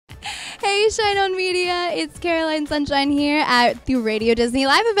Hey, Shine On Media, it's Caroline Sunshine here at the Radio Disney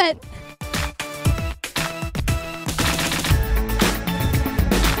Live event.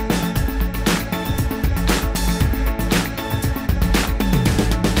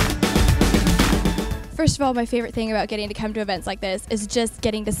 First of all, my favorite thing about getting to come to events like this is just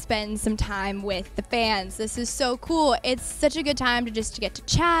getting to spend some time with the fans. This is so cool. It's such a good time to get to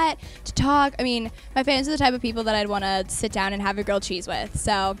chat, to talk. I mean, my fans are the type of people that I'd want to sit down and have a grilled cheese with.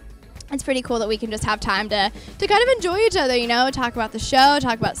 So it's pretty cool that we can just have time to kind of enjoy each other, you know, talk about the show,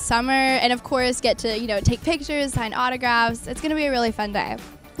 talk about summer, and of course get to, you know, take pictures, sign autographs. It's going to be a really fun day.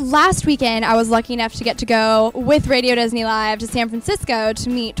 Last weekend, I was lucky enough to get to go with Radio Disney Live to San Francisco to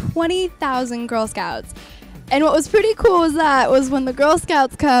meet 20,000 Girl Scouts. And what was pretty cool was when the Girl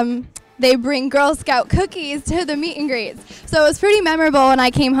Scouts come, they bring Girl Scout cookies to the meet and greets. So it was pretty memorable when I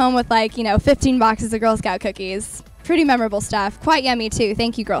came home with 15 boxes of Girl Scout cookies. Pretty memorable stuff. Quite yummy too.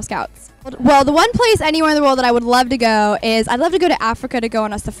 Thank you, Girl Scouts. Well, the one place anywhere in the world that I would love to go is I'd love to go to Africa to go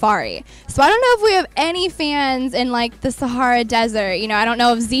on a safari. So I don't know if we have any fans in the Sahara Desert. You know, I don't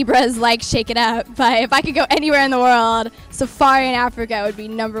know if zebras shake it up, but if I could go anywhere in the world, safari in Africa would be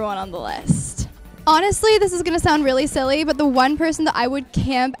 #1 on the list. Honestly, this is going to sound really silly, but the one person that I would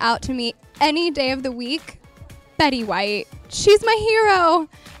camp out to meet any day of the week, Betty White. She's my hero.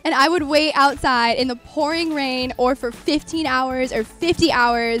 And I would wait outside in the pouring rain or for 15 hours or 50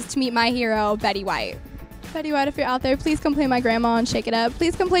 hours to meet my hero, Betty White. Betty White, if you're out there, please come play My Grandma and Shake It Up.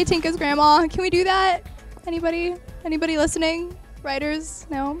 Please come play Tinka's Grandma. Can we do that? Anybody? Anybody listening? Writers?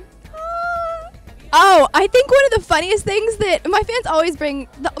 No? Oh, I think one of the funniest things that my fans always bring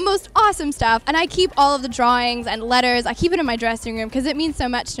the most awesome stuff, and I keep all of the drawings and letters. I keep it in my dressing room because it means so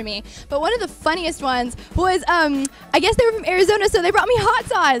much to me. But one of the funniest ones was, I guess they were from Arizona, so they brought me hot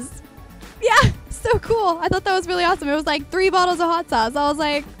sauce. Yeah, so cool. I thought that was really awesome. It was 3 bottles of hot sauce. I was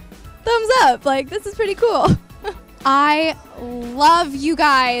like, thumbs up. This is pretty cool. I love you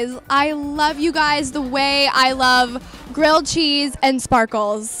guys. I love you guys the way I love grilled cheese and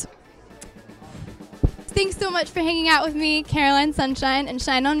sparkles. Thanks so much for hanging out with me, Caroline Sunshine and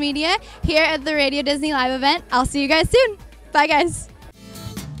Shine On Media here at the Radio Disney Live event. I'll see you guys soon. Bye, guys.